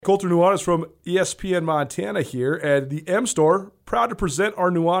Colter Nuanez from ESPN Montana here, and the M Store, proud to present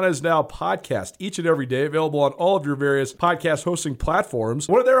our Nuanez Now podcast each and every day, available on all of your various podcast hosting platforms.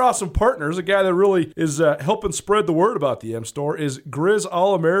 One of their awesome partners, a guy that really is helping spread the word about the M Store, is Grizz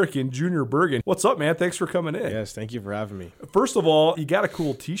All-American Junior Bergen. What's up, man? Thanks for coming in. Yes, thank you for having me. First of all, you got a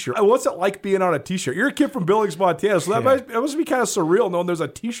cool t-shirt. What's it like being on a t-shirt? You're a kid from Billings, Montana, so that must be kind of surreal knowing there's a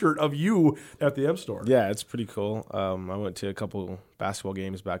t-shirt of you at the M Store. Yeah, it's pretty cool. I went to a couple basketball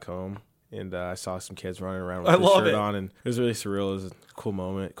games back home, and I saw some kids running around with the shirt on, and it was really surreal. It was a cool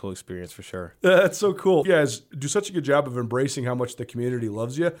moment, cool experience for sure. That's so cool. You guys do such a good job of embracing how much the community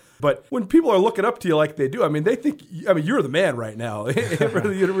loves you. But when people are looking up to you like they do, they think, you're the man right now for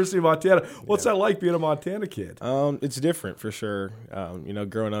the University of Montana. What's that like being a Montana kid? It's different for sure.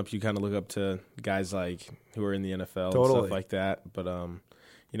 Growing up, you kind of look up to guys like who are in the NFL and stuff like that. But,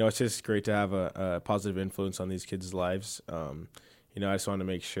 it's just great to have a positive influence on these kids' lives. I just want to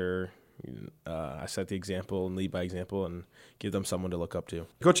make sure I set the example and lead by example and give them someone to look up to.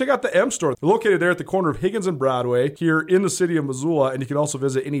 Go check out the M Store. They're located there at the corner of Higgins and Broadway here in the city of Missoula, and you can also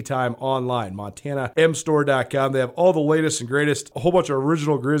visit anytime online, montanamstore.com. They have all the latest and greatest, a whole bunch of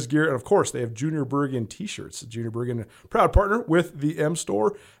original Grizz gear, and of course, they have Junior Bergen t-shirts. Junior Bergen, proud partner with the M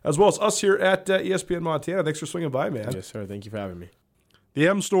Store, as well as us here at ESPN Montana. Thanks for swinging by, man. Yes, sir. Thank you for having me. The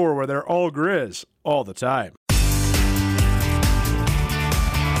M Store, where they're all Grizz all the time.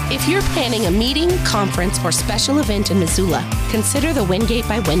 If you're planning a meeting, conference, or special event in Missoula, consider the Wingate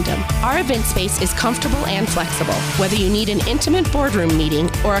by Wyndham. Our event space is comfortable and flexible. Whether you need an intimate boardroom meeting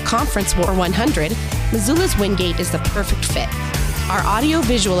or a conference for 100, Missoula's Wingate is the perfect fit. Our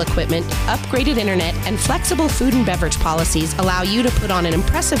audio-visual equipment, upgraded internet, and flexible food and beverage policies allow you to put on an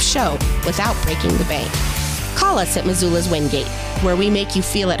impressive show without breaking the bank. Call us at Missoula's Wingate, where we make you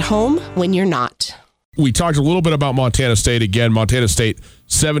feel at home when you're not. We talked a little bit about Montana State. Again, Montana State,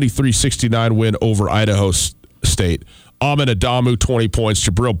 73-69 win over Idaho State. Amin Adamu, 20 points.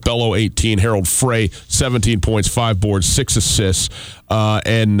 Jabril Bello, 18. Harold Frey, 17 points, 5 boards, 6 assists.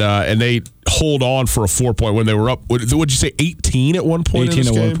 And they hold on for a 4-point win. They were up, what did you say, 18 at one point 18 in this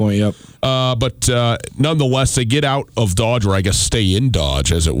at game? One point, yep. But nonetheless, they get out of Dodge, or I guess stay in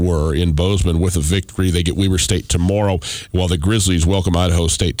Dodge, as it were, in Bozeman with a victory. They get Weber State tomorrow, while the Grizzlies welcome Idaho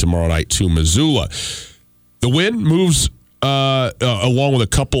State tomorrow night to Missoula. The win moves, along with a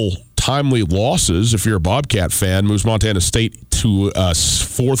couple timely losses, if you're a Bobcat fan, moves Montana State to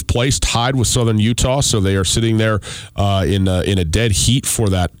 4th place, tied with Southern Utah. So they are sitting there in a dead heat for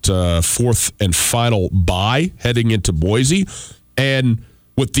that 4th and final bye heading into Boise. And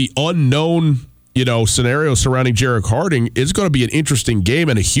with the unknown, scenario surrounding Jarek Harding, it's going to be an interesting game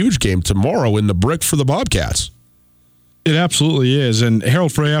and a huge game tomorrow in the Brick for the Bobcats. It absolutely is. And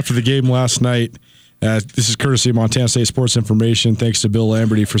Harold Frey, after the game last night, this is courtesy of Montana State Sports Information. Thanks to Bill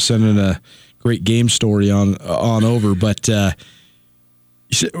Lamberty for sending a great game story on over. But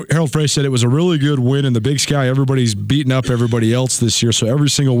Harold Frey said it was a really good win in the Big Sky. Everybody's beating up everybody else this year, so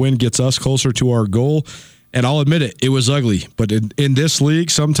every single win gets us closer to our goal. And I'll admit it was ugly. But in this league,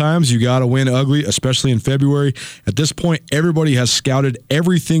 sometimes you got to win ugly, especially in February. At this point, everybody has scouted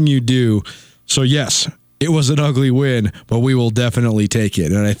everything you do. So, yes, it was an ugly win, but we will definitely take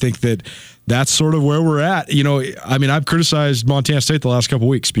it. And I think that's sort of where we're at. I've criticized Montana State the last couple of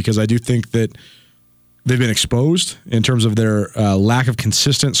weeks because I do think that they've been exposed in terms of their lack of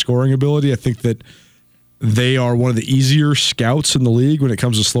consistent scoring ability. I think that they are one of the easier scouts in the league when it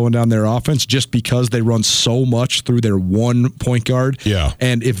comes to slowing down their offense just because they run so much through their one point guard. Yeah.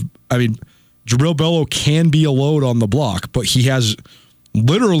 And Jabril Bello can be a load on the block, but he has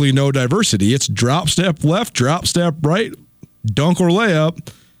literally no diversity. It's drop step left, drop step right, dunk or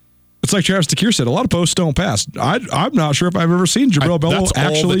layup. It's like Travis DeCuire said, a lot of posts don't pass. I'm not sure if I've ever seen Jabril Bello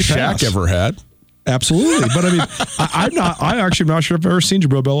actually pass. That's all that Shaq ever had. Absolutely. But I'm actually not sure if I've ever seen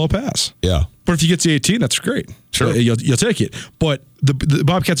Jabril Bello pass. Yeah. But if you get to 18, that's great. Sure. You'll take it. But the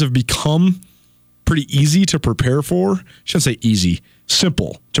Bobcats have become pretty easy to prepare for. I shouldn't say easy,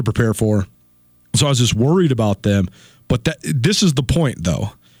 simple to prepare for. So I was just worried about them. But this is the point,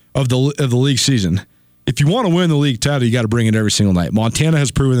 though, of the league season. If you want to win the league title, you got to bring it every single night. Montana has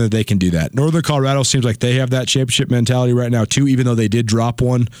proven that they can do that. Northern Colorado seems like they have that championship mentality right now, too, even though they did drop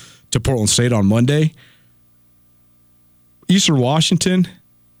one to Portland State on Monday. Eastern Washington,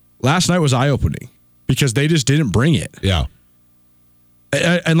 last night was eye-opening because they just didn't bring it. Yeah.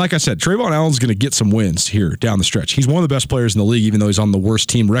 And like I said, Trayvon Allen's going to get some wins here down the stretch. He's one of the best players in the league, even though he's on the worst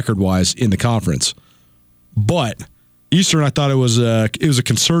team record-wise in the conference. But Eastern, I thought it was a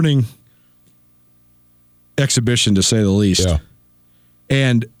concerning exhibition, to say the least. Yeah.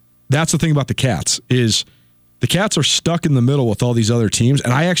 And that's the thing about the Cats is The Cats are stuck in the middle with all these other teams,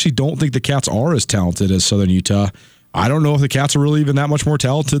 and I actually don't think the Cats are as talented as Southern Utah. I don't know if the Cats are really even that much more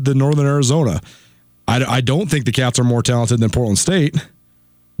talented than Northern Arizona. I don't think the Cats are more talented than Portland State,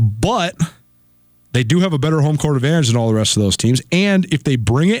 but they do have a better home court advantage than all the rest of those teams. And if they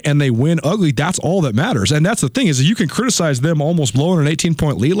bring it and they win ugly, that's all that matters. And that's the thing, is that you can criticize them almost blowing an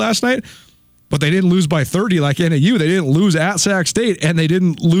 18-point lead last night, but they didn't lose by 30 like NAU. They didn't lose at Sac State, and they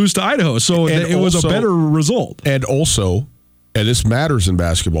didn't lose to Idaho. So it was a better result. And also, and this matters in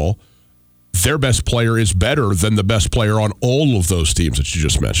basketball, their best player is better than the best player on all of those teams that you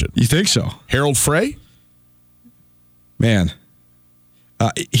just mentioned. You think so? Harold Frey? Man.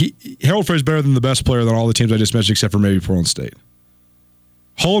 Harold Frey is better than the best player than all the teams I just mentioned, except for maybe Portland State.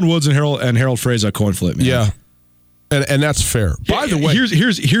 Holland Woods and Harold Frey is a coin flip, man. Yeah, and that's fair. By the way,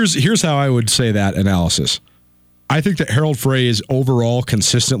 here's how I would say that analysis. I think that Harold Frey is overall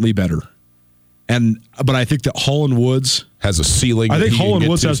consistently better, but I think that Holland Woods has a ceiling. I think Holland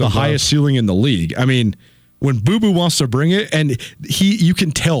Woods has the highest ceiling in the league. I mean, when Boo Boo wants to bring it, and you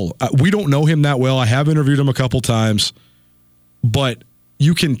can tell. We don't know him that well. I have interviewed him a couple times, but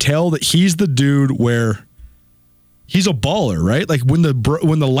you can tell that he's the dude where he's a baller, right? Like when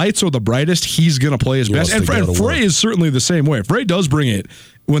the lights are the brightest, he's going to play his best. And Frey is certainly the same way. Frey does bring it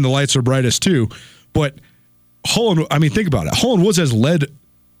when the lights are brightest too. But think about it. Holland Woods has led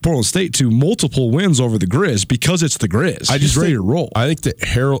Portland State to multiple wins over the Grizz because it's the Grizz. He's ready to roll. I think that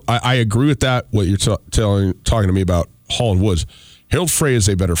Harold, I agree with that, what you're talking to me about Holland Woods. Harold Frey is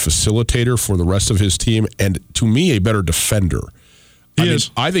a better facilitator for the rest of his team, and to me, a better defender.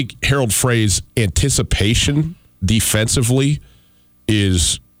 I think Harold Frey's anticipation defensively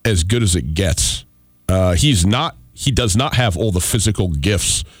is as good as it gets. He does not have all the physical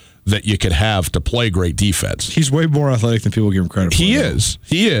gifts that you could have to play great defense. He's way more athletic than people give him credit for. He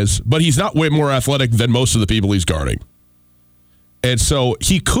is, but he's not way more athletic than most of the people he's guarding. And so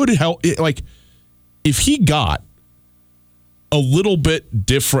he could help, like, if he got a little bit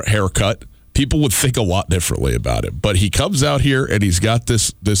different haircut, people would think a lot differently about it. But he comes out here and he's got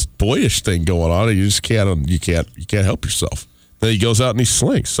this boyish thing going on, and you just can't help yourself. Then he goes out and he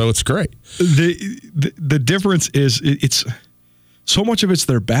slings, so it's great. The difference is it's so much of it's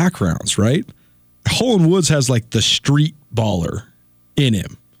their backgrounds, right? Holland Woods has like the street baller in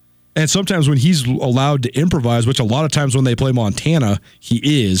him. And sometimes when he's allowed to improvise, which a lot of times when they play Montana,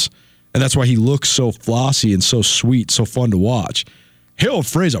 he is, and that's why he looks so flossy and so sweet, so fun to watch. Harold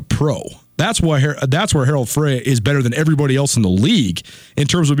Frey's a pro. That's where Harold Frey is better than everybody else in the league in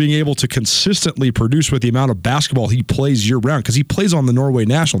terms of being able to consistently produce with the amount of basketball he plays year-round, because he plays on the Norway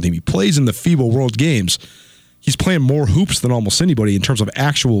national team. He plays in the FIBA World Games. He's playing more hoops than almost anybody in terms of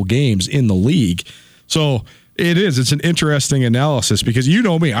actual games in the league. So it's an interesting analysis, because you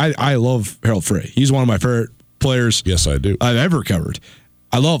know me, I love Harold Frey. He's one of my favorite players. Yes, I do. I've ever covered.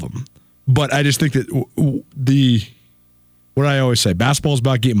 I love him. But I just think that what I always say, basketball is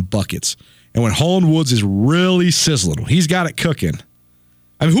about getting buckets. And when Holland Woods is really sizzling, he's got it cooking.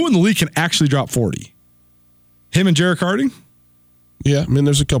 I mean, who in the league can actually drop 40? Him and Jarek Harding? Yeah, I mean,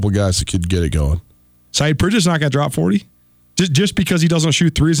 there's a couple guys that could get it going. Saeed Bridges not going to drop 40? Just because he doesn't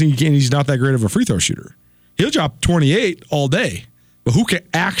shoot threes and he's not that great of a free throw shooter. He'll drop 28 all day. But who can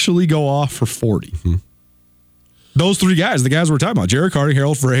actually go off for 40? Mm-hmm. Those three guys, the guys we're talking about, Jarek Harding,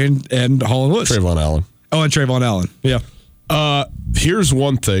 Harold Frey, and Holland Woods. Trayvon Allen. Oh, and Trayvon Allen. Yeah. Here's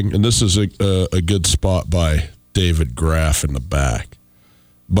one thing, and this is a good spot by David Graff in the back.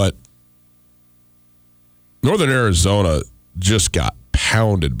 But Northern Arizona just got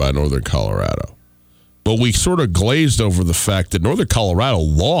pounded by Northern Colorado. But we sort of glazed over the fact that Northern Colorado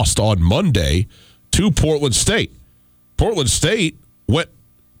lost on Monday to Portland State. Portland State went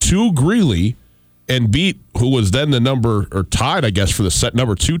to Greeley and beat who was then tied, I guess, for the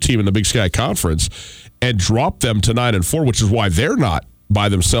number 2 team in the Big Sky Conference, and dropped them to 9-4, which is why they're not by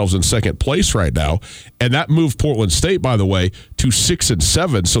themselves in second place right now. And that moved Portland State, by the way, to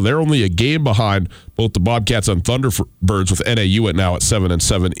 6-7. So they're only a game behind both the Bobcats and Thunderbirds, with NAU now at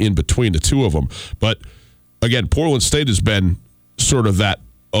 7-7 in between the two of them. But again, Portland State has been sort of that,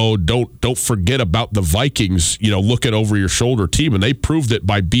 don't forget about the Vikings, looking over your shoulder team. And they proved it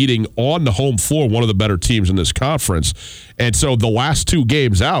by beating on the home floor one of the better teams in this conference. And so the last 2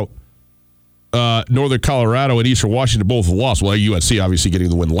 games out, Northern Colorado and Eastern Washington both lost. Well, UNC obviously getting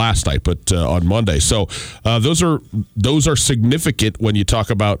the win last night, but on Monday. So those are significant when you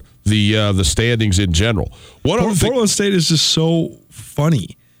talk about the standings in general. Portland State is just so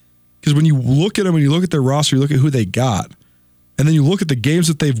funny, because when you look at them and you look at their roster, you look at who they got, And then you look at the games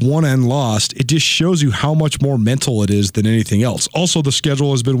that they've won and lost, it just shows you how much more mental it is than anything else. Also, the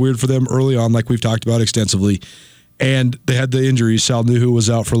schedule has been weird for them early on, like we've talked about extensively. And they had the injuries. Sal Nuhu was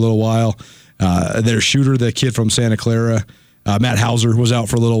out for a little while. Their shooter, the kid from Santa Clara, Matt Hauser, was out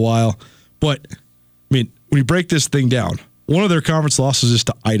for a little while. But, I mean, when you break this thing down, one of their conference losses is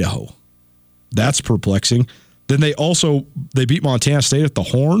to Idaho. That's perplexing. Then they beat Montana State at the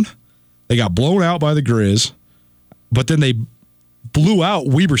Horn. They got blown out by the Grizz. But then they blew out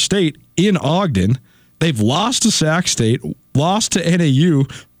Weber State in Ogden. They've lost to Sac State, lost to NAU,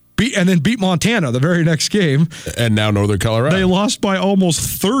 and then beat Montana the very next game. And now Northern Colorado. They lost by almost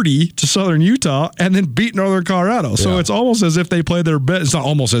 30 to Southern Utah and then beat Northern Colorado. So it's almost as if they played their best. It's not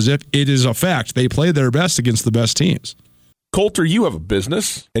almost as if, it is a fact. They played their best against the best teams. Coulter, you have a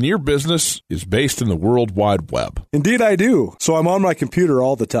business, and your business is based in the World Wide Web. Indeed I do. So I'm on my computer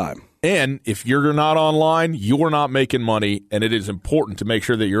all the time. And if you're not online, you're not making money, and it is important to make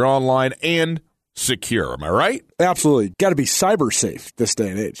sure that you're online and secure. Am I right? Absolutely. Got to be cyber safe this day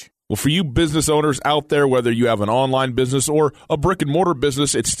and age. Well, for you business owners out there, whether you have an online business or a brick-and-mortar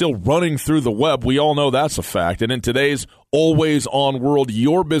business, it's still running through the web. We all know that's a fact. And in today's always-on world,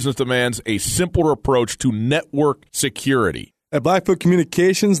 your business demands a simpler approach to network security. At Blackfoot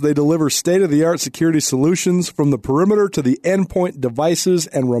Communications, they deliver state-of-the-art security solutions from the perimeter to the endpoint devices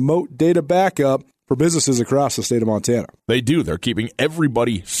and remote data backup for businesses across the state of Montana. They do. They're keeping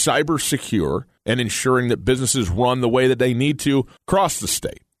everybody cyber secure and ensuring that businesses run the way that they need to across the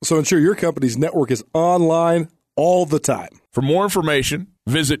state. So ensure your company's network is online all the time. For more information,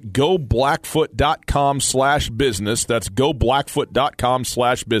 visit goblackfoot.com/business. That's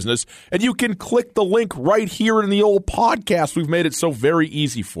goblackfoot.com/business. And you can click the link right here in the old podcast. We've made it so very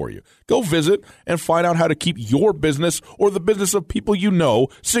easy for you. Go visit and find out how to keep your business or the business of people you know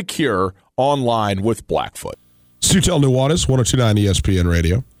secure online with Blackfoot. Sutel Nuanez, 102.9 ESPN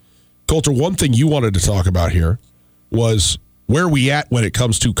Radio. Coulter, one thing you wanted to talk about here was where are we at when it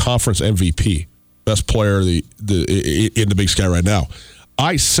comes to conference MVP, best player in the Big Sky right now.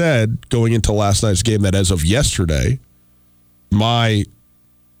 I said going into last night's game that as of yesterday, my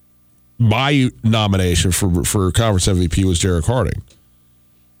nomination for conference MVP was Jarek Harding.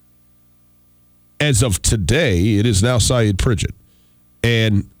 As of today, it is now Saeed Pridgett.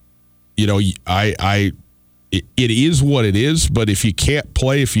 And, you know, it is what it is, but if you can't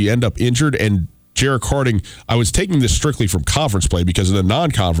play, if you end up injured, and Jarek Harding, I was taking this strictly from conference play because in the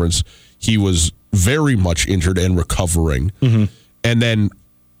non-conference, he was very much injured and recovering, and then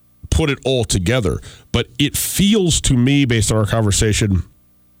put it all together. But it feels to me, based on our conversation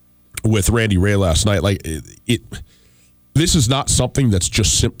with Randy Ray last night, like this is not something that's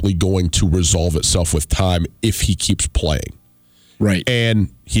just simply going to resolve itself with time if he keeps playing. Right. And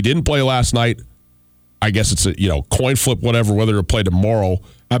he didn't play last night. I guess it's a coin flip, whatever, whether to play tomorrow.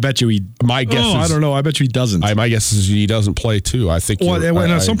 I bet you he. My guess is, I don't know. I bet you he doesn't. My guess is he doesn't play too. I think. Well,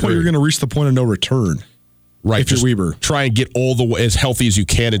 and at some point you're going to reach the point of no return. Right. If you're Weber, try and get all the way as healthy as you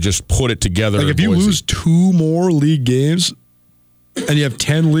can and just put it together. Like if you lose 2 more league games and you have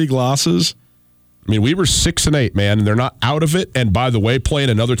 10 league losses. I mean, Weber's 6-8, man, and they're not out of it. And by the way, playing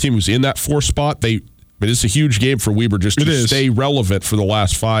another team who's in that 4th spot, it's a huge game for Weber just to stay relevant for the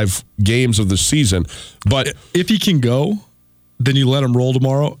last 5 games of the season. But if he can go, then you let him roll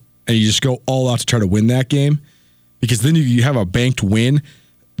tomorrow and you just go all out to try to win that game, because then you have a banked win.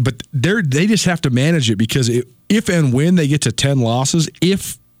 But they just have to manage it, because if and when they get to 10 losses,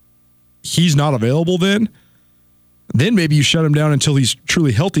 if he's not available then maybe you shut him down until he's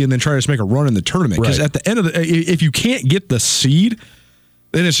truly healthy and then try to just make a run in the tournament. Because at the end of if you can't get the seed,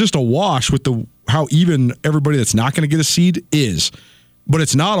 then it's just a wash with how even everybody that's not going to get a seed is. But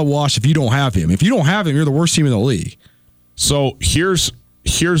it's not a wash if you don't have him. If you don't have him, you're the worst team in the league. So here's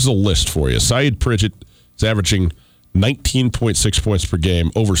the list for you. Saeed Pridgett is averaging 19.6 points per game,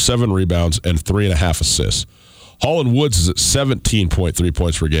 over 7 rebounds, and 3.5 assists. Holland Woods is at 17.3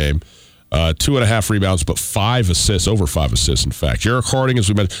 points per game, 2.5 rebounds, but 5 assists, over 5 assists, in fact. Jarek Harding, as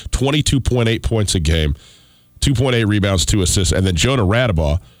we mentioned, 22.8 points a game, 2.8 rebounds, 2 assists. And then Jonah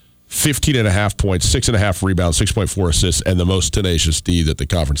Radabaugh, 15.5 points, 6.5 rebounds, 6.4 assists, and the most tenacious D that the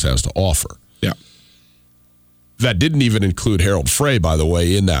conference has to offer. Yeah. That didn't even include Harold Frey, by the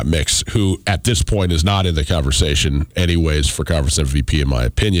way, in that mix, who at this point is not in the conversation anyways for conference MVP, in my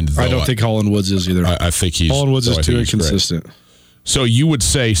opinion. I don't think Holland Woods is either. I think Holland Woods is too inconsistent. Great. So you would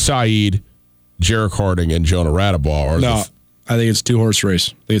say Saeed, Jarek Harding, and Jonah Radabaugh are No, I think it's 2-horse race.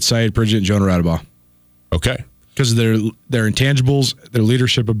 I think it's Saeed Pridgett and Jonah Radabaugh. Okay. Because of their intangibles, their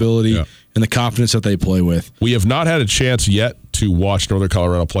leadership ability, and the confidence that they play with. We have not had a chance yet to watch Northern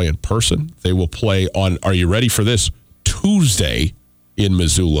Colorado play in person. They will play on, are you ready for this, Tuesday in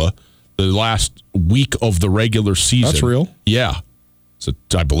Missoula, the last week of the regular season. That's real? Yeah.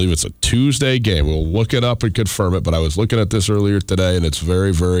 I believe it's a Tuesday game. We'll look it up and confirm it, but I was looking at this earlier today, and it's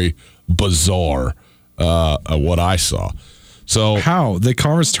very, very bizarre what I saw. So how? The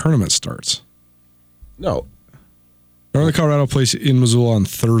conference tournament starts. No. Northern Colorado plays in Missoula on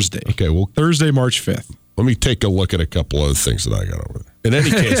Thursday. Okay, well, Thursday, March 5th. Let me take a look at a couple of things that I got over there. In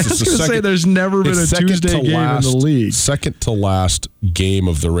any case, it's the second. There's never been a Tuesday game in the league. Second to last game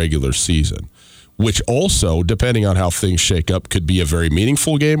of the regular season, which also, depending on how things shake up, could be a very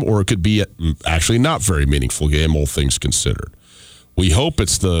meaningful game, or it could be actually not very meaningful game, all things considered. We hope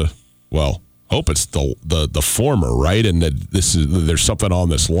it's the former, right? And that there's something on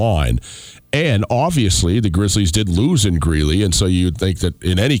this line. And obviously, the Grizzlies did lose in Greeley, and so you'd think that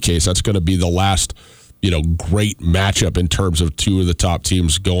in any case, that's going to be the last, great matchup in terms of two of the top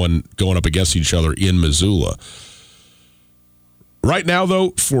teams going up against each other in Missoula. Right now,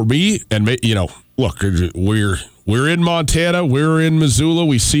 though, for me, and look, we're in Montana, we're in Missoula,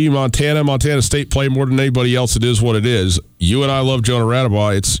 we see Montana State play more than anybody else. It is what it is. You and I love Jonah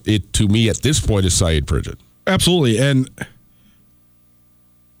Radabaugh. It to me at this point is Saeed Pridgett. Absolutely, and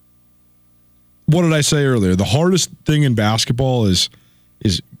what did I say earlier? The hardest thing in basketball is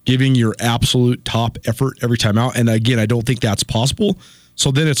giving your absolute top effort every time out. And again, I don't think that's possible.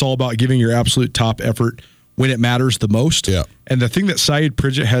 So then it's all about giving your absolute top effort when it matters the most. Yeah. And the thing that Saeed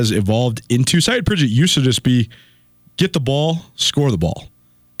Pridgett has evolved into, Saeed Pridgett used to just be get the ball, score the ball.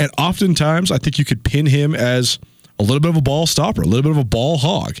 And oftentimes I think you could pin him as a little bit of a ball stopper, a little bit of a ball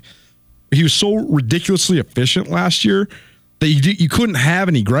hog. He was so ridiculously efficient last year that you couldn't have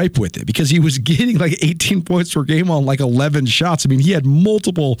any gripe with it because he was getting like 18 points per game on like 11 shots. I mean, he had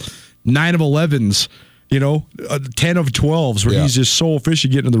multiple 9 of 11s, 10 of 12s where he's just so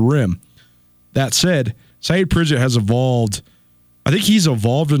efficient getting to the rim. That said, Saeed Pridgett has evolved. I think he's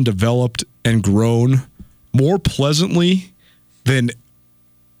evolved and developed and grown more pleasantly than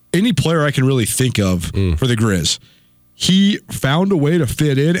any player I can really think of for the Grizz. He found a way to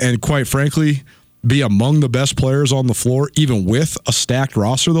fit in and, quite frankly, be among the best players on the floor, even with a stacked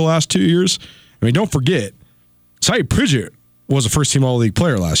roster the last 2 years. I mean, don't forget, Saeed Pridgett was a first-team All-League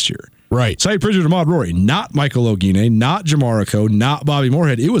player last year. Right. Saeed Pridgett and Ahmad Rory, not Michael Ogine, not Jamarico, not Bobby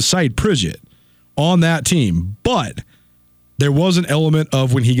Moorhead. It was Saeed Pridgett on that team. But there was an element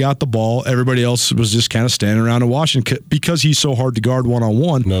of when he got the ball, everybody else was just kind of standing around and watching because he's so hard to guard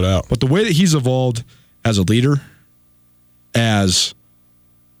one-on-one. No doubt. But the way that he's evolved as a leader, as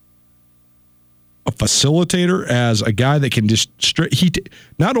a facilitator, as a guy that can just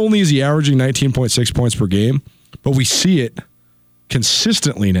not only is he averaging 19.6 points per game, but we see it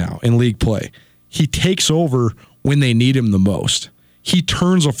consistently now in league play. He takes over when they need him the most. He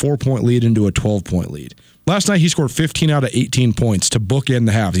turns a 4-point lead into a 12-point lead. Last night he scored 15 out of 18 points to bookend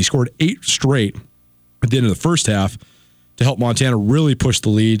the half. He scored 8 straight at the end of the first half to help Montana really push the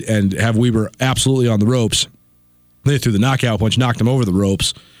lead and have Weber absolutely on the ropes. They threw the knockout punch, knocked him over the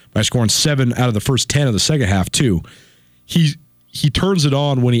ropes by scoring 7 out of the first 10 of the second half, too. He turns it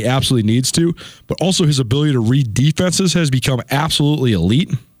on when he absolutely needs to, but also his ability to read defenses has become absolutely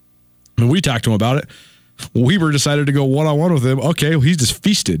elite. I mean, we talked to him about it. Weber decided to go one-on-one with him. Okay, well, he's just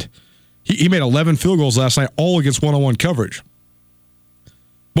feasted. He made 11 field goals last night, all against one-on-one coverage.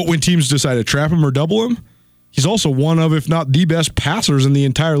 But when teams decide to trap him or double him, he's also one of, if not the best passers in the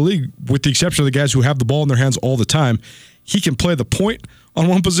entire league, with the exception of the guys who have the ball in their hands all the time. He can play the point on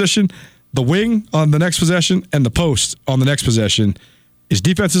one possession, the wing on the next possession, and the post on the next possession. His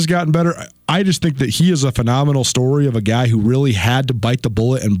defense has gotten better. I just think that he is a phenomenal story of a guy who really had to bite the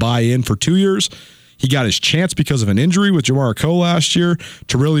bullet and buy in for 2 years. He got his chance because of an injury with Jamarico last year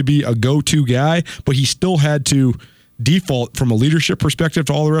to really be a go-to guy, but he still had to default from a leadership perspective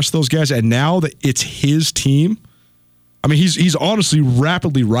to all the rest of those guys. And now that it's his team, I mean, he's honestly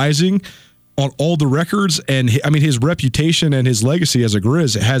rapidly rising on all the records. And I mean, his reputation and his legacy as a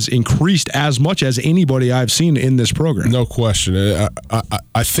Grizz has increased as much as anybody I've seen in this program. No question.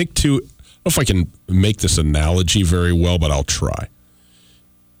 I think too, I don't know if I can make this analogy very well, but I'll try.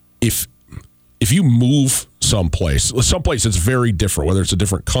 If you move someplace that's very different, whether it's a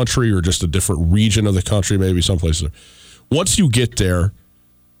different country or just a different region of the country, maybe someplace. Once you get there,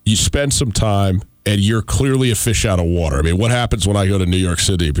 you spend some time, and you're clearly a fish out of water. I mean, what happens when I go to New York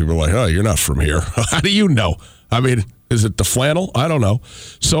City? People are like, oh, you're not from here. How do you know? I mean, is it the flannel? I don't know.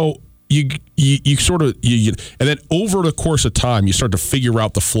 So you sort of, and then over the course of time, you start to figure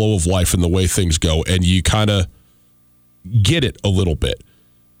out the flow of life and the way things go, and you kind of get it a little bit.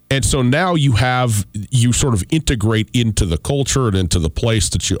 And so now you sort of integrate into the culture and into the place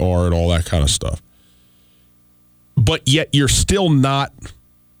that you are and all that kind of stuff. but yet you're still not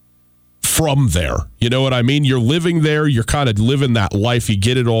from there. You know what I mean? You're living there. You're kind of living that life. You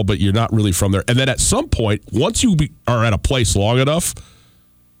get it all, but you're not really from there. And then at some point, once you are at a place long enough,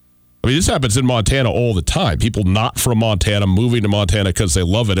 I mean, this happens in Montana all the time. People not from Montana moving to Montana because they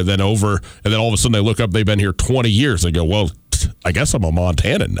love it, and then all of a sudden they look up, they've been here 20 years. They go, well, I guess I'm a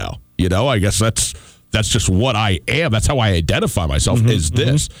Montanan now. You know, I guess that's just what I am. That's how I identify myself, is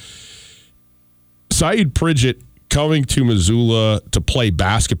this. Saeed Pridgett coming to Missoula to play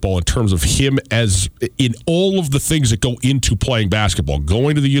basketball in terms of him as in all of the things that go into playing basketball,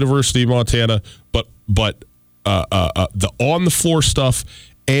 going to the University of Montana, but the on-the-floor stuff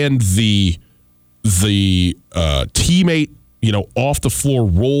and the teammate, off the floor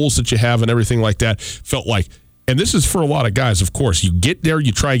roles that you have and everything like that, felt like, and this is for a lot of guys, of course, you get there,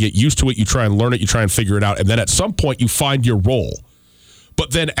 you try and get used to it, you try and learn it, you try and figure it out, and then at some point you find your role.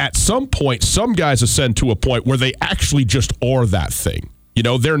 But then at some point, some guys ascend to a point where they actually just are that thing.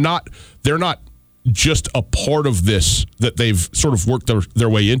 They're not just a part of this that they've sort of worked their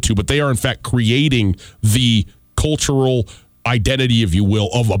way into, but they are in fact creating the cultural identity, if you will,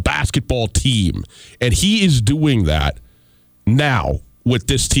 of a basketball team. And he is doing that now with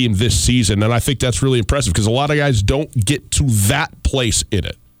this team this season. And I think that's really impressive because a lot of guys don't get to that place in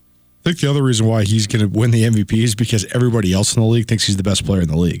it. I think the other reason why he's going to win the MVP is because everybody else in the league thinks he's the best player in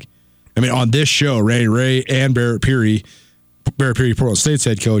the league. I mean, on this show, Randy Ray and Barrett Peary, Portland State's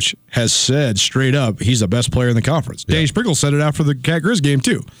head coach, has said straight up he's the best player in the conference. Yeah. Danny Sprinkle said it after the Cat Grizz game,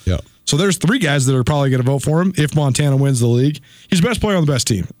 too. Yeah. So there's 3 guys that are probably going to vote for him if Montana wins the league. He's the best player on the best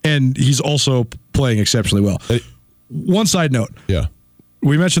team, and he's also playing exceptionally well. One side note. Yeah.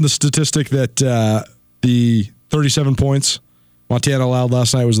 We mentioned the statistic that the 37 points Montana allowed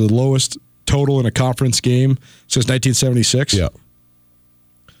last night was the lowest total in a conference game since 1976. Yeah.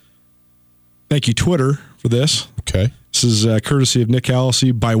 Thank you, Twitter, for this. Okay. This is courtesy of Nick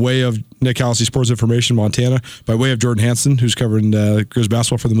Hallisey, by way of Nick Hallisey Sports Information Montana, by way of Jordan Hansen, who's covering Grizz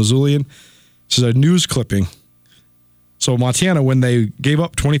basketball for the Missoulian. This is a news clipping. So Montana, when they gave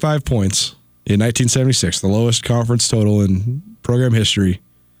up 25 points in 1976, the lowest conference total in program history,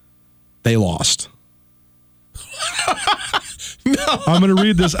 they lost. No. I'm going to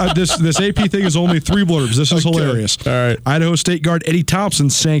read this. This AP thing is only 3 blurbs. This is hilarious. All right. Idaho State guard Eddie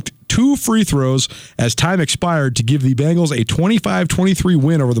Thompson sanked 2 free throws as time expired to give the Bengals a 25-23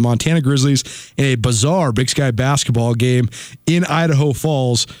 win over the Montana Grizzlies in a bizarre Big Sky basketball game in Idaho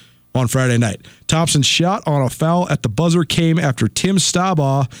Falls on Friday night. Thompson's shot on a foul at the buzzer came after Tim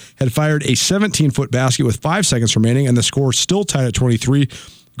Stabaugh had fired a 17-foot basket with 5 seconds remaining, and the score still tied at 23.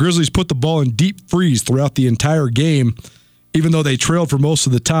 Grizzlies put the ball in deep freeze throughout the entire game, even though they trailed for most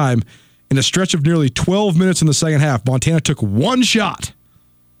of the time. In a stretch of nearly 12 minutes in the second half, Montana took 1 shot,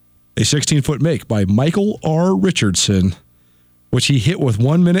 a 16-foot make by Michael R. Richardson, which he hit with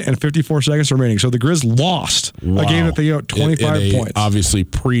 1 minute and 54 seconds remaining. So the Grizz lost a game that they got 25 in points. Obviously,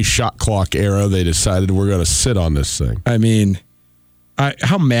 pre-shot clock era, they decided we're going to sit on this thing. I mean,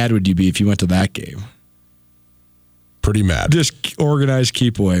 how mad would you be if you went to that game? Pretty mad. Just organized,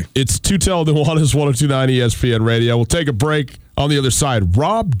 keep away. It's Tutel Nuanez, 102.9 ESPN Radio. We'll take a break. On the other side,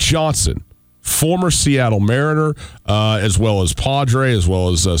 Rob Johnson, former Seattle Mariner, as well as Padre, as well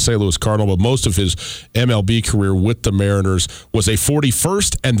as St. Louis Cardinal, but most of his MLB career with the Mariners was a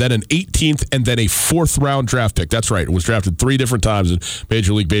 41st and then an 18th and then a 4th-round draft pick. That's right. It was drafted 3 different times in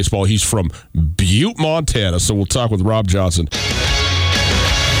Major League Baseball. He's from Butte, Montana, so we'll talk with Rob Johnson.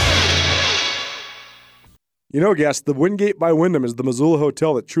 Guest, the Wingate by Wyndham is the Missoula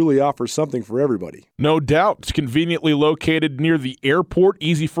hotel that truly offers something for everybody. No doubt. It's conveniently located near the airport,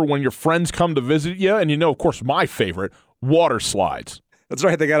 easy for when your friends come to visit you, and of course, my favorite, water slides. That's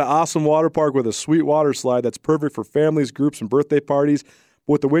right. They got an awesome water park with a sweet water slide that's perfect for families, groups, and birthday parties.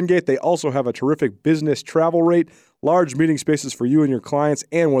 But with the Wingate, they also have a terrific business travel rate, large meeting spaces for you and your clients,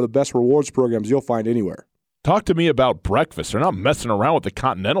 and one of the best rewards programs you'll find anywhere. Talk to me about breakfast. They're not messing around with the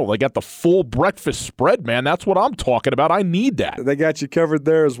Continental. They got the full breakfast spread, man. That's what I'm talking about. I need that. They got you covered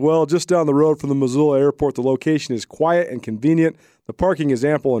there as well. Just down the road from the Missoula Airport, the location is quiet and convenient. The parking is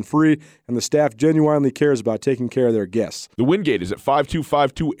ample and free, and the staff genuinely cares about taking care of their guests. The Wingate is at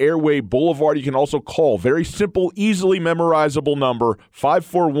 5252 Airway Boulevard. You can also call. Very simple, easily memorizable number,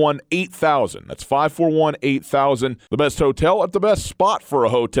 541-8000. That's 541-8000. The best hotel at the best spot for a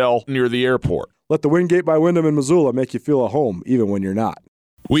hotel near the airport. Let the Wingate by Wyndham in Missoula make you feel at home, even when you're not.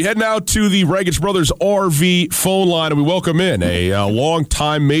 We head now to the Reagans Brothers RV phone line, and we welcome in a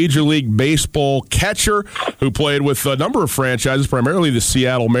longtime Major League Baseball catcher who played with a number of franchises, primarily the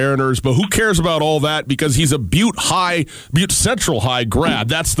Seattle Mariners. But who cares about all that, because he's a Butte Central High grad.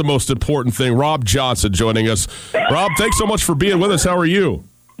 That's the most important thing. Rob Johnson joining us. Rob, thanks so much for being with us. How are you?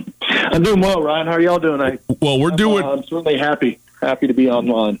 I'm doing well, Ryan. How are y'all doing? I'm certainly happy to be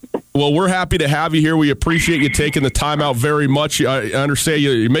online. Well, we're happy to have you here. We appreciate you taking the time out very much. I understand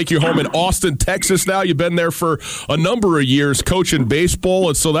you make your home in Austin, Texas now. You've been there for a number of years coaching baseball,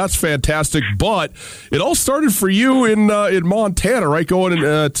 and so that's fantastic. But it all started for you in Montana, right, going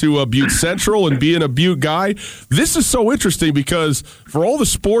to Butte Central and being a Butte guy. This is so interesting because for all the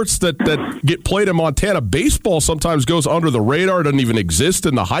sports that get played in Montana, baseball sometimes goes under the radar, doesn't even exist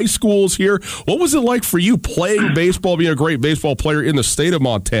in the high schools here. What was it like for you playing baseball, being a great baseball player in the state of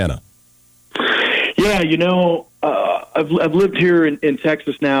Montana? Yeah, I've lived here in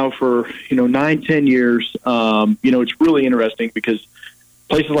Texas now for 9-10 years. It's really interesting because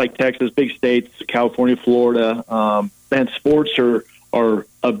places like Texas, big states, California, Florida, and sports are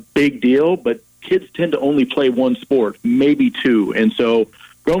a big deal, but kids tend to only play one sport, maybe two. And so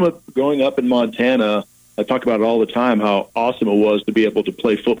growing up in Montana, I talk about it all the time, how awesome it was to be able to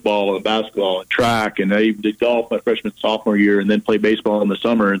play football and basketball and track. And I even did golf my freshman, sophomore year, and then play baseball in the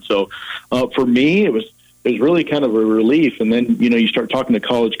summer. And so for me, it was really kind of a relief. And then, you start talking to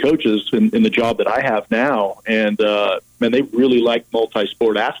college coaches in the job that I have now, and man, they really like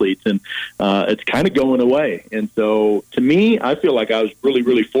multi-sport athletes, and it's kind of going away. And so to me, I feel like I was really,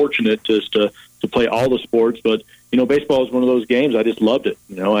 really fortunate just to play all the sports, but baseball is one of those games. I just loved it.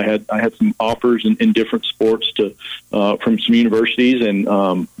 I had some offers in different sports from some universities, and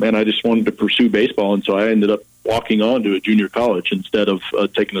I just wanted to pursue baseball. And so I ended up walking on to a junior college instead of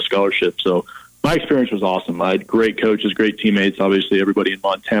taking a scholarship. So my experience was awesome. I had great coaches, great teammates. Obviously, everybody in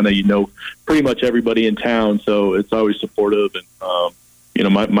Montana, pretty much everybody in town. So it's always supportive. And,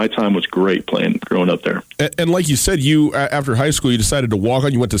 my time was great growing up there. And like you said, after high school, you decided to walk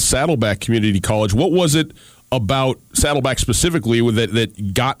on. You went to Saddleback Community College. What was it about Saddleback specifically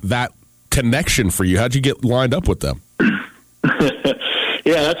that got that connection for you? How'd you get lined up with them?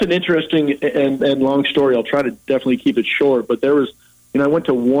 Yeah, that's an interesting and long story. I'll try to definitely keep it short. But there was, I went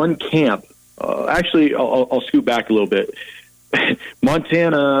to one camp. Actually, I'll scoot back a little bit.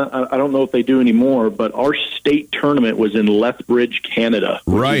 Montana, I don't know if they do anymore, but our state tournament was in Lethbridge, Canada,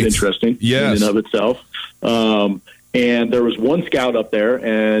 which is interesting in and of itself. And there was one scout up there,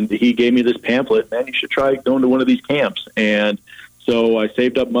 and he gave me this pamphlet, man, you should try going to one of these camps. And so I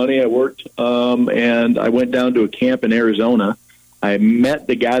saved up money, I worked, and I went down to a camp in Arizona. I met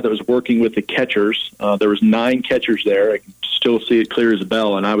the guy that was working with the catchers. There was 9 catchers there. I can still see it clear as a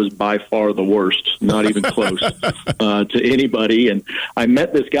bell, and I was by far the worst, not even close to anybody. And I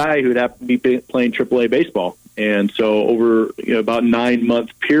met this guy who'd have to be playing AAA baseball. And so over about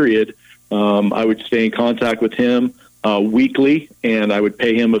 9-month period, I would stay in contact with him weekly, and I would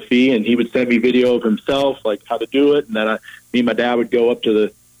pay him a fee, and he would send me video of himself, like how to do it. And then me and my dad would go up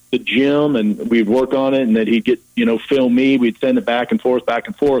to the gym, and we'd work on it, and then he'd get, film me. We'd send it back and forth.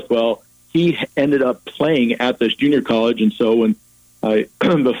 Well, he ended up playing at this junior college. And so when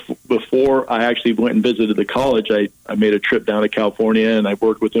before I actually went and visited the college, I made a trip down to California, and I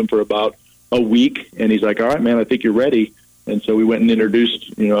worked with him for about a week. And he's like, all right, man, I think you're ready. And so we went and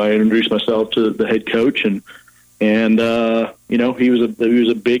I introduced myself to the head coach, and he was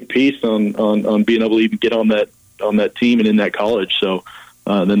a big piece on being able to even get on that team and in that college. So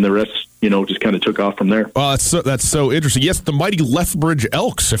then the rest, just kind of took off from there. Well, that's so interesting. Yes, the mighty Lethbridge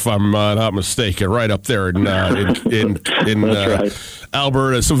Elks, if I'm not mistaken, right up there in right.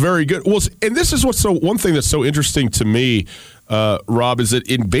 Alberta. So very good. Well, and this is one thing that's so interesting to me, Rob, is that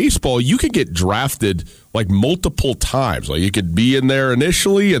in baseball you can get drafted like multiple times. Like you could be in there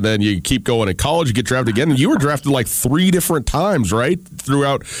initially, and then you keep going in college, you get drafted again. And you were drafted like 3 different times, right?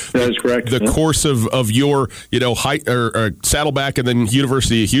 Throughout that is correct. The course of your Saddleback and then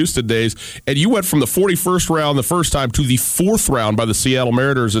University of Houston days. And you went from the 41st round the first time to the 4th round by the Seattle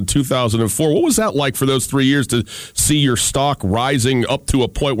Mariners in 2004. What was that like for those 3 years to see your stock rising up to a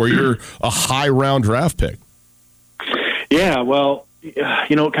point where you're a high round draft pick? Yeah, well,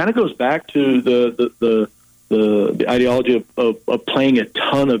 it kind of goes back to the ideology of playing a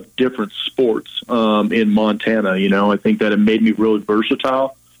ton of different sports in Montana. I think that it made me really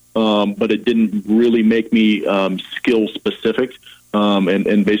versatile, but it didn't really make me skill specific.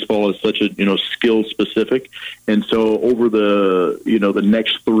 And baseball is such a skill specific, and so over the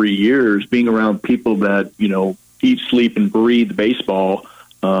next 3 years, being around people that eat, sleep, and breathe baseball,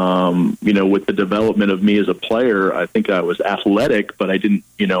 With the development of me as a player, I think I was athletic, but I didn't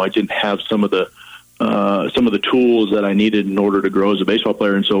have some of the tools that I needed in order to grow as a baseball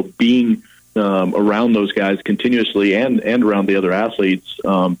player. And so being around those guys continuously and around the other athletes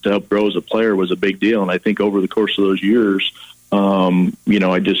to help grow as a player was a big deal. And I think over the course of those years,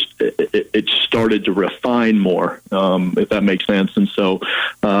 it started to refine more, if that makes sense. And so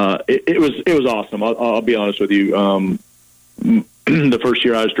it was awesome. I'll be honest with you. The first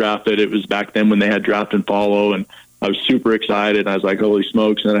year I was drafted, it was back then when they had draft and follow, and I was super excited. I was like, holy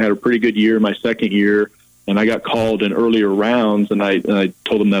smokes. And I had a pretty good year my second year, and I got called in earlier rounds, and I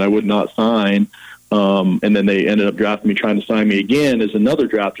told them that I would not sign. And then they ended up drafting me, trying to sign me again as another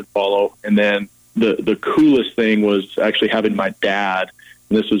draft and follow. And then the coolest thing was actually having my dad,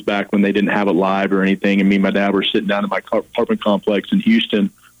 and this was back when they didn't have it live or anything, and me and my dad were sitting down in my apartment complex in Houston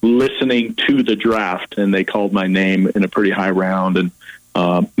listening to the draft, and they called my name in a pretty high round, and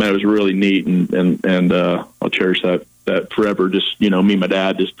man, it was really neat, and I'll cherish that forever. Just me and my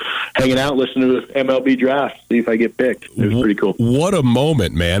dad just hanging out, listening to the MLB draft, see if I get picked. It was pretty cool. What a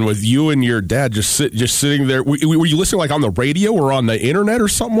moment, man! With you and your dad just sitting there. Were you listening like on the radio or on the internet or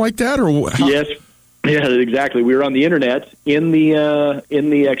something like that, or how? Yes, yeah, exactly. We were on the internet in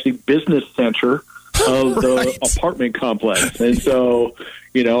the actually business center of the apartment complex, and so.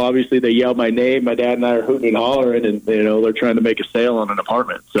 Obviously they yelled my name. My dad and I are hooting and hollering, and they're trying to make a sale on an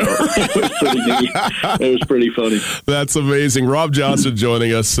apartment. So it was pretty neat. It was pretty funny. That's amazing. Rob Johnson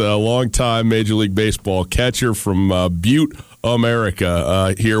joining us, a longtime Major League Baseball catcher from Butte,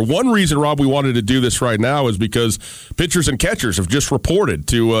 America. Here, one reason, Rob, we wanted to do this right now is because pitchers and catchers have just reported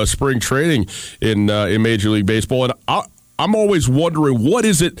to spring training in Major League Baseball, and I'm always wondering, what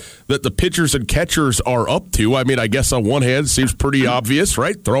is it that the pitchers and catchers are up to? I mean, I guess on one hand, it seems pretty obvious,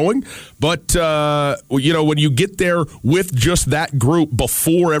 right? Throwing. But, when you get there with just that group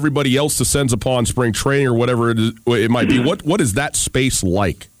before everybody else descends upon spring training or whatever it might be, what is that space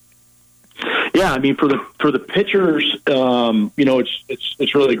like? Yeah, I mean, for the pitchers,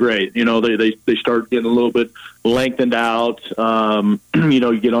 it's really great. They start getting a little bit lengthened out.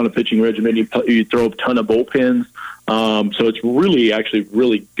 You get on a pitching regimen, you throw a ton of bullpens. So it's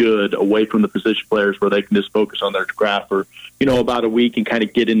really good away from the position players where they can just focus on their craft for, about a week and kind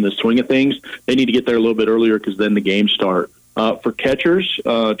of get in the swing of things. They need to get there a little bit earlier because then the games start. For catchers,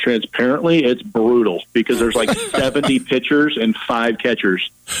 transparently, it's brutal because there's like 70 pitchers and 5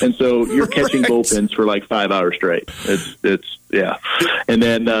 catchers. And so you're catching bullpens for like 5 hours straight. It's yeah. And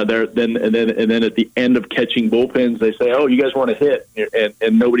then at the end of catching bullpens, they say, "Oh, you guys want to hit?"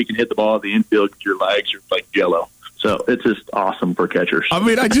 And nobody can hit the ball at the infield because your legs are like jello. So it's just awesome for catchers. I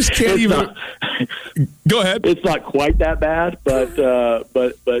mean, I just can't even. Go ahead. It's not quite that bad,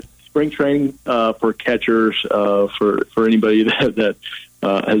 but spring training for catchers, for anybody that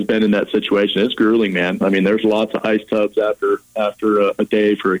has been in that situation, it's grueling, man. I mean, there's lots of ice tubs after a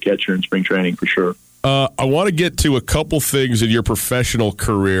day for a catcher in spring training for sure. I want to get to a couple things in your professional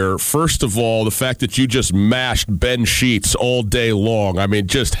career. First of all, the fact that you just mashed Ben Sheets all day long. I mean,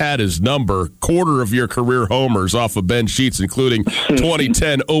 just had his number, quarter of your career homers off of Ben Sheets, including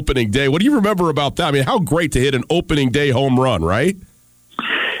 2010 opening day. What do you remember about that? I mean, how great to hit an opening day home run, right?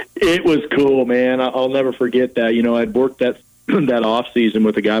 It was cool, man. I'll never forget that. I'd worked that off season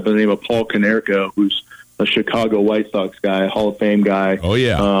with a guy by the name of Paul Konerko, who's a Chicago White Sox guy, Hall of Fame guy. Oh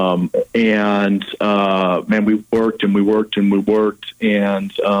yeah. Man, we worked, and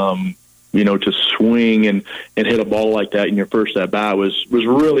to swing and hit a ball like that in your first at bat was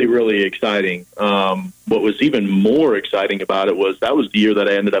really, really exciting. What was even more exciting about it was that was the year that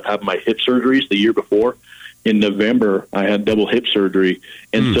I ended up having my hip surgeries. The year before, in November, I had double hip surgery,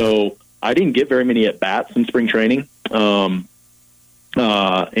 and so I didn't get very many at bats in spring training. I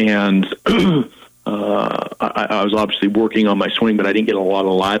was obviously working on my swing, but I didn't get a lot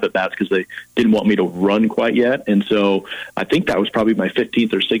of live at bats because they didn't want me to run quite yet. And so I think that was probably my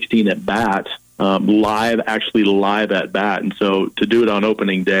 15th or 16th at bat, live at bat. And so to do it on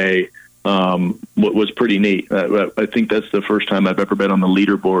opening day was pretty neat. I think that's the first time I've ever been on the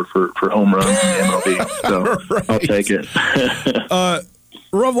leaderboard for home runs in the MLB. So right. I'll take it.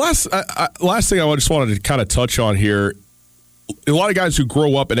 Rob, last thing I just wanted to kind of touch on here. A lot of guys who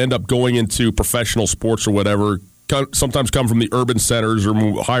grow up and end up going into professional sports or whatever sometimes come from the urban centers or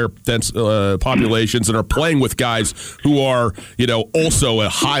higher dense populations and are playing with guys who are, also at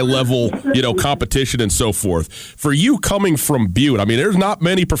high level, competition and so forth. For you coming from Butte, I mean, there's not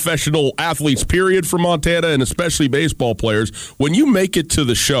many professional athletes, period, from Montana, and especially baseball players. When you make it to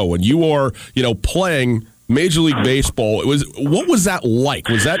the show and you are, playing Major League Baseball, what was that like?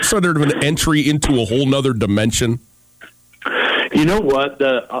 Was that sort of an entry into a whole nother dimension? You know what?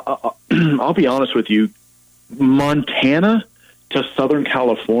 I'll be honest with you. Montana to Southern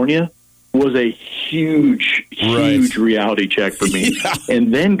California was a huge reality check for me. Yeah.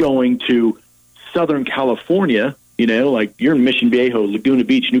 And then going to Southern California, like you're in Mission Viejo, Laguna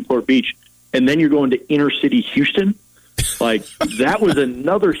Beach, Newport Beach, and then you're going to inner city Houston. Like that was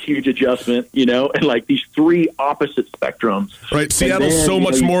another huge adjustment, and like these three opposite spectrums. Right. Seattle's so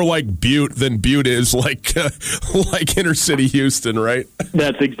much more like Butte than Butte is like inner city Houston, right?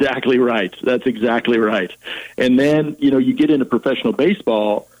 That's exactly right. And then, you get into professional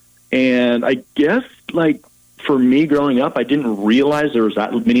baseball, and I guess like for me growing up, I didn't realize there was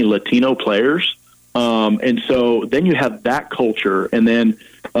that many Latino players. And so then you have that culture, and then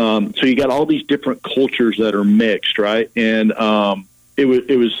so you got all these different cultures that are mixed, right? And it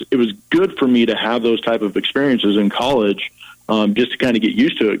was good for me to have those type of experiences in college, just to kind of get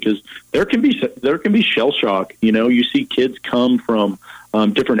used to it, because there can be shell shock. You see kids come from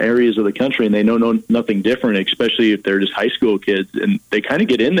different areas of the country, and they know nothing different, especially if they're just high school kids, and they kind of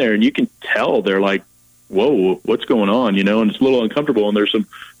get in there, and you can tell they're like, whoa, what's going on, and it's a little uncomfortable, and there's some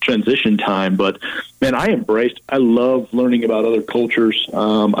transition time. But, man, I love learning about other cultures.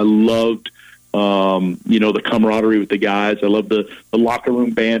 I loved, the camaraderie with the guys. I loved the locker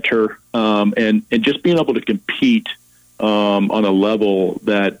room banter, and just being able to compete on a level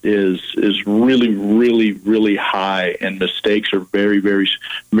that is really, really, really high, and mistakes are very, very,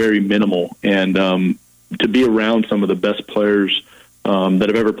 very minimal. And to be around some of the best players that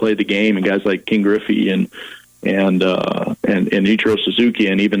have ever played the game, and guys like King Griffey and Ichiro Suzuki,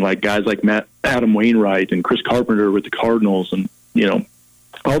 and even like guys like Adam Wainwright and Chris Carpenter with the Cardinals, and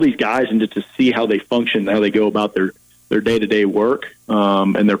all these guys, and just to see how they function, how they go about their day-to-day work,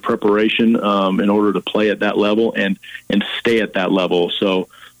 and their preparation in order to play at that level and stay at that level. So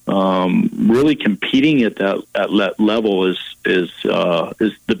really competing at that level is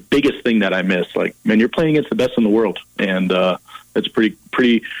the biggest thing that I miss. Like, man, you're playing against the best in the world, and it's pretty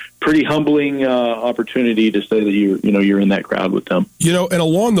humbling opportunity to say that you're in that crowd with them. And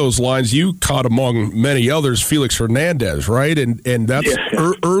along those lines, you caught among many others Felix Hernandez, right? And that's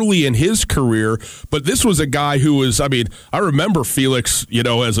early in his career. But this was a guy who was, I remember Felix,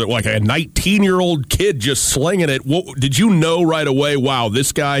 as a 19-year-old kid just slinging it. What did you know right away? Wow,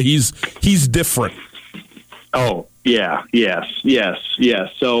 this guy, he's different. Oh yeah, yes.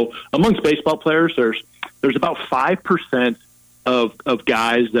 So amongst baseball players, there's about 5% of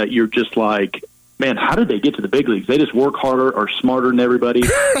guys that you're just like, man, how did they get to the big leagues? They just work harder or smarter than everybody.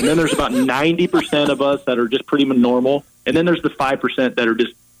 And then there's about 90% of us that are just pretty normal. And then there's the 5% that are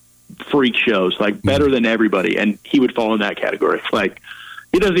just freak shows, like better than everybody. And he would fall in that category. Like,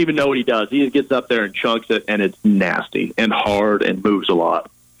 he doesn't even know what he does. He just gets up there and chunks it, and it's nasty and hard and moves a lot.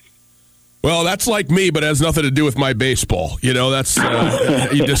 Well, that's like me, but it has nothing to do with my baseball. That's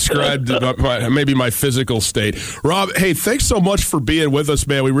you described maybe my physical state. Rob, hey, thanks so much for being with us,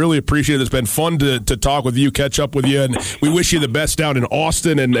 man. We really appreciate it. It's been fun to talk with you, catch up with you, and we wish you the best down in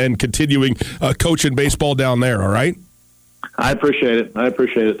Austin and continuing coaching baseball down there, all right? I appreciate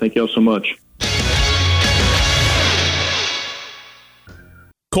it. Thank you all so much.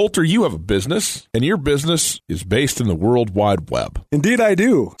 Colter, you have a business, and your business is based in the World Wide Web. Indeed, I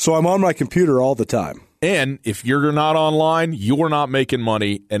do. So I'm on my computer all the time. And if you're not online, you're not making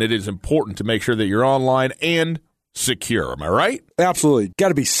money, and it is important to make sure that you're online and secure. Am I right? Absolutely. Got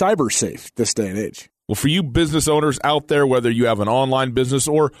to be cyber safe this day and age. Well, for you business owners out there, whether you have an online business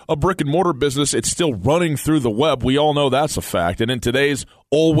or a brick-and-mortar business, it's still running through the web. We all know that's a fact. And in today's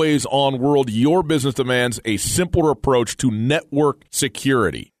always-on world, your business demands a simpler approach to network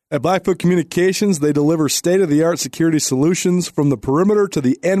security. At Blackfoot Communications, they deliver state-of-the-art security solutions from the perimeter to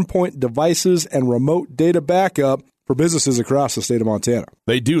the endpoint devices and remote data backup for businesses across the state of Montana.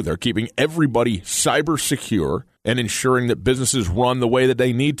 They do. They're keeping everybody cyber secure and ensuring that businesses run the way that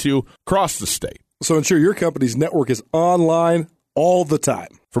they need to across the state. So ensure your company's network is online all the time.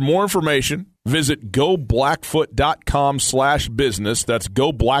 For more information, visit goblackfoot.com/business. That's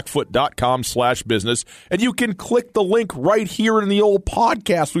goblackfoot.com/business. And you can click the link right here in the old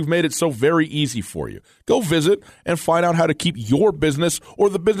podcast. We've made it so very easy for you. Go visit and find out how to keep your business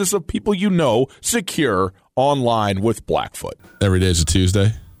or the business of people you know secure online with Blackfoot. Every day is a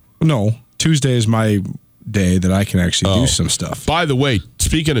Tuesday? No, Tuesday is my day that I can actually do some stuff. By the way,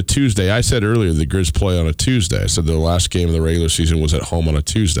 speaking of Tuesday, I said earlier the Grizz play on a Tuesday. I said the last game of the regular season was at home on a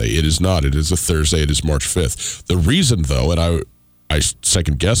Tuesday. It is not. It is a Thursday. It is March 5th. The reason, though, and I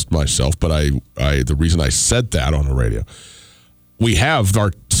second-guessed myself, but the reason I said that on the radio, we have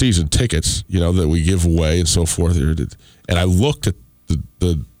our season tickets, that we give away and so forth. And I looked at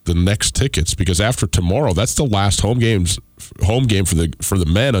the the next tickets, because after tomorrow, that's the last home game for the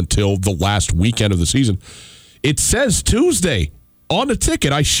men until the last weekend of the season. It says Tuesday on the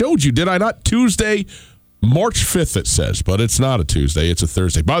ticket. I showed you, did I not? Tuesday, March 5th it says, but it's not a Tuesday, it's a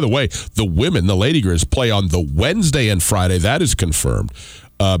Thursday. By the way, the women, the Lady Grizz, play on the Wednesday and Friday. That is confirmed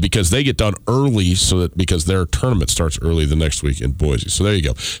because they get done early because their tournament starts early the next week in Boise. So there you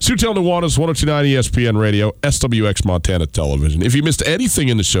go. Sutel Nuanez, 102.9 ESPN Radio, SWX Montana Television. If you missed anything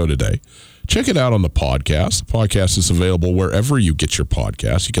in the show today, check it out on the podcast. The podcast is available wherever you get your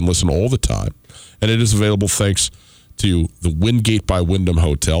podcasts. You can listen all the time. And it is available thanks to the Wingate by Wyndham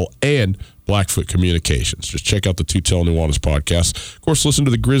Hotel and Blackfoot Communications. Just check out the Sutel Nuanez podcast. Of course, listen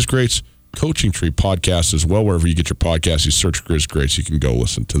to the Grizz Greats Coaching Tree podcast as well. Wherever you get your podcasts, you search Grizz Greats, you can go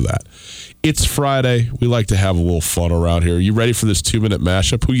listen to that. It's Friday. We like to have a little fun around here. Are you ready for this 2-minute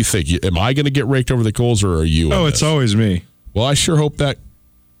mashup? Who you think? Am I going to get raked over the coals, or are you? Oh, it's always me. Well, I sure hope that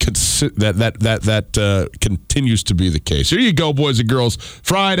continues to be the case. Here you go, boys and girls.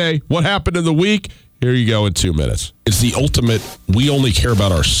 Friday. What happened in the week? Here you go in 2 minutes. It's the ultimate, we only care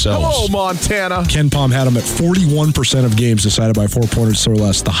about ourselves. Hello, Montana. Ken Palm had them at 41% of games decided by 4 pointers or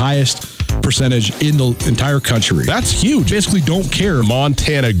less, the highest percentage in the entire country. That's huge. Basically don't care.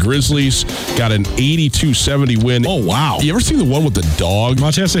 Montana Grizzlies got an 82-70 win. Oh, wow. You ever seen the one with the dog?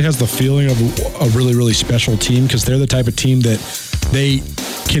 Montana State has the feeling of a really, really special team because they're the type of team that they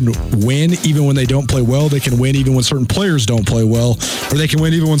can win even when they don't play well. They can win even when certain players don't play well, or they can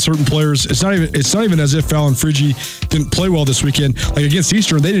win even when certain players. It's not even as if Fallon Friggi didn't play well this weekend. Like against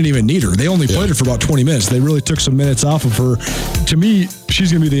Eastern, they didn't even need her. They only played her for about 20 minutes. They really took some minutes off of her. To me,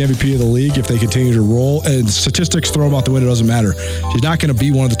 she's going to be the MVP of the league if they continue to roll. And statistics, throw them out the window, doesn't matter. She's not going to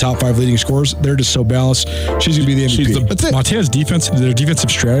be one of the top 5 leading scorers. They're just so balanced. She's going to be the MVP. Montana's defense, their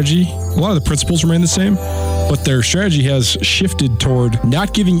defensive strategy, a lot of the principles remain the same, but their strategy has shifted toward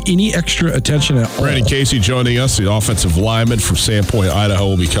not giving any extra attention at all. Brandon Casey joining us, the offensive lineman from Sandpoint, Idaho,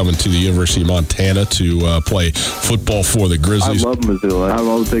 will be coming to the University of Montana to play football for the Grizzlies. I love Missoula. I have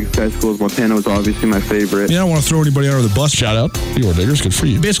all the Big Sky schools. Montana was obviously my favorite. I don't want to throw anybody under the bus. Shout out, Your Diggers, good for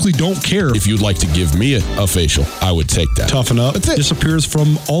you. Basically don't care. If you'd like to give me a facial, I would take that. Toughen up. Disappears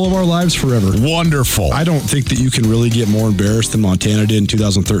from all of our lives forever. Wonderful. I don't think that you can really get more embarrassed than Montana did in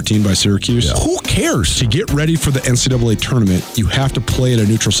 2013 by Syracuse. Yeah. Who cares? To get ready for the NCAA tournament, you have to play at a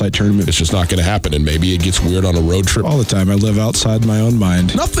neutral site tournament. It's just not going to happen, and maybe it gets weird on a road trip. All the time. I live outside my own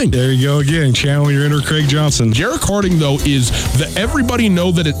mind. Nothing. There you go again. Channel your inner Craig Johnson. Jarek Harding, though, is everybody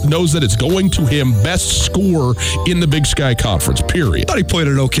knows that it's going to him best scorer in the Big Sky Conference, period. I thought he played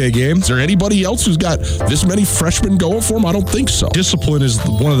an okay game. Is there anybody else who's got this many freshmen going for him? I don't think so. Discipline is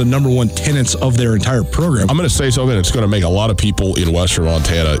one of the number one tenets of their entire program. I'm going to say something that's going to make a lot of people in Western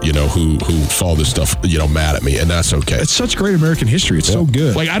Montana, who follow this stuff, mad at me, and that's okay. It's such great American history. It's so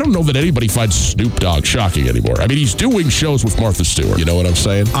good. Like, I don't know that anybody finds Snoop Dogg shocking anymore. I mean, he's doing shows with Martha Stewart. You know what I'm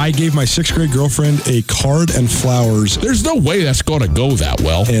saying? I gave my 6th grade girlfriend a card and flowers. There's no way that's going to go that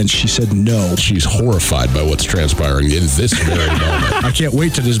well. And she said no. She's horrified by what's transpiring in this very moment. I can't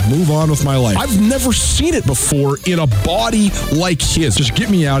wait to just move on with my life. I've never seen it before in a body like his. Just get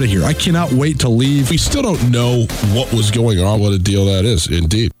me out of here. I cannot wait to leave. We still don't know what was going on, what a deal that is.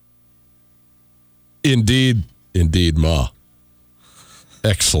 Indeed, Ma.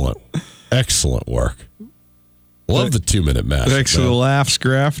 Excellent work. Love the 2-minute match. Thanks for the laughs,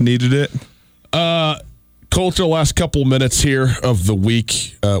 Graf. Needed it. Coulter, last couple minutes here of the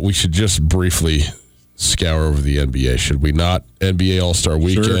week. We should just briefly scour over the NBA, should we not? NBA All-Star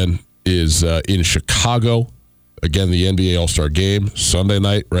Weekend is in Chicago. Again, the NBA All-Star Game, Sunday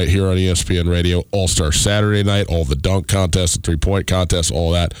night, right here on ESPN Radio. All-Star Saturday night, all the dunk contests, the three-point contests,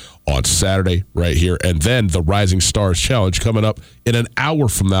 all that on Saturday right here. And then the Rising Stars Challenge coming up in an hour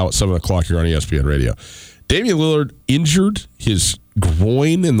from now at 7 o'clock here on ESPN Radio. Damian Lillard injured his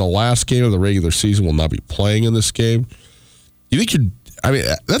groin in the last game of the regular season, will not be playing in this game. You think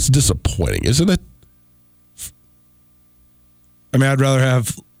that's disappointing, isn't it? I mean, I'd rather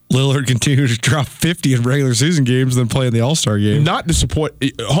have Lillard continue to drop 50 in regular season games than play in the All-Star game. Not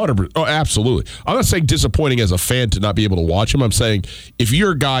disappointing. 100%. Oh, absolutely. I'm not saying disappointing as a fan to not be able to watch him. I'm saying if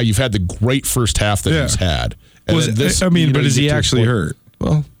you're a guy, you've had the great first half that he's had. But is he actually hurt?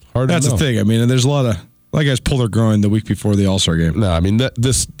 Well, hard to know. That's the thing. I mean, and there's a lot of guys pull their groin the week before the All-Star game. No, I mean,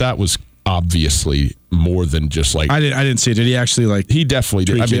 that was obviously more than just like... I didn't see it. Did he actually He definitely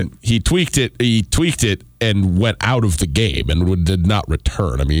did. I mean, he tweaked it and went out of the game and did not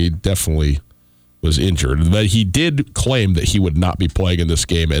return. I mean, he definitely was injured. But he did claim that he would not be playing in this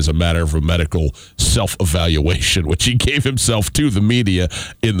game as a matter of a medical self-evaluation, which he gave himself to the media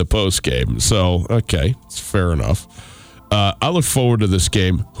in the postgame. So, okay, it's fair enough. I look forward to this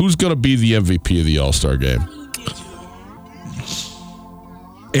game. Who's going to be the MVP of the All-Star game?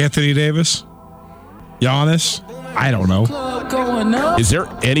 Anthony Davis? Giannis? I don't know. Is there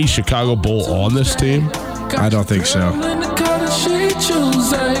any Chicago Bull on this team? I don't think so.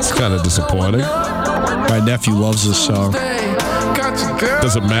 It's kind of disappointing. My nephew loves this song.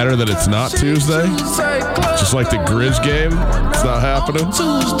 Does it matter that it's not Tuesday? Just like the Grizz game, it's not happening.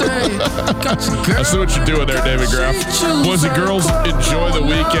 I see what you're doing there, David Graff. Boys and girls, enjoy the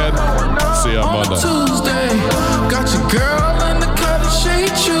weekend. See you on Monday. Got your girl in the cut of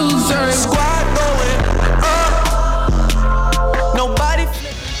shade Tuesday. Squad going up. Nobody.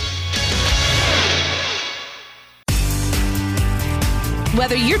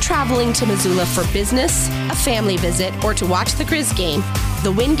 Whether you're traveling to Missoula for business, a family visit, or to watch the Grizz game,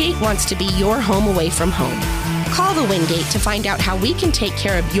 the Wingate wants to be your home away from home. Call the Wingate to find out how we can take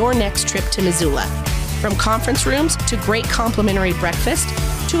care of your next trip to Missoula. From conference rooms to great complimentary breakfast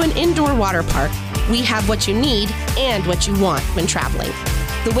to an indoor water park, we have what you need and what you want when traveling.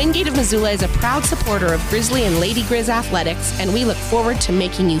 The Wingate of Missoula is a proud supporter of Grizzly and Lady Grizz athletics, and we look forward to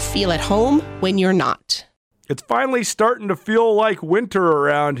making you feel at home when you're not. It's finally starting to feel like winter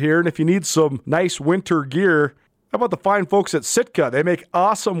around here, and if you need some nice winter gear, how about the fine folks at Sitka? They make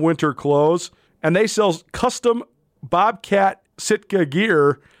awesome winter clothes, and they sell custom Bobcat Sitka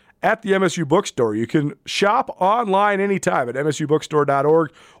gear at the MSU Bookstore. You can shop online anytime at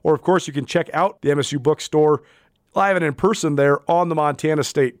msubookstore.org, or of course you can check out the MSU Bookstore live and in person there on the Montana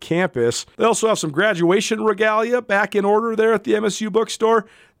State campus. They also have some graduation regalia back in order there at the MSU Bookstore.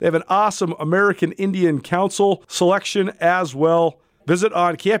 They have an awesome American Indian Council selection as well. Visit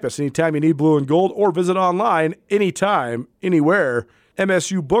on campus anytime you need blue and gold, or visit online anytime, anywhere,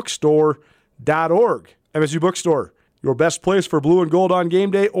 msubookstore.org. MSU Bookstore, your best place for blue and gold on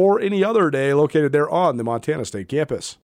game day or any other day, located there on the Montana State campus.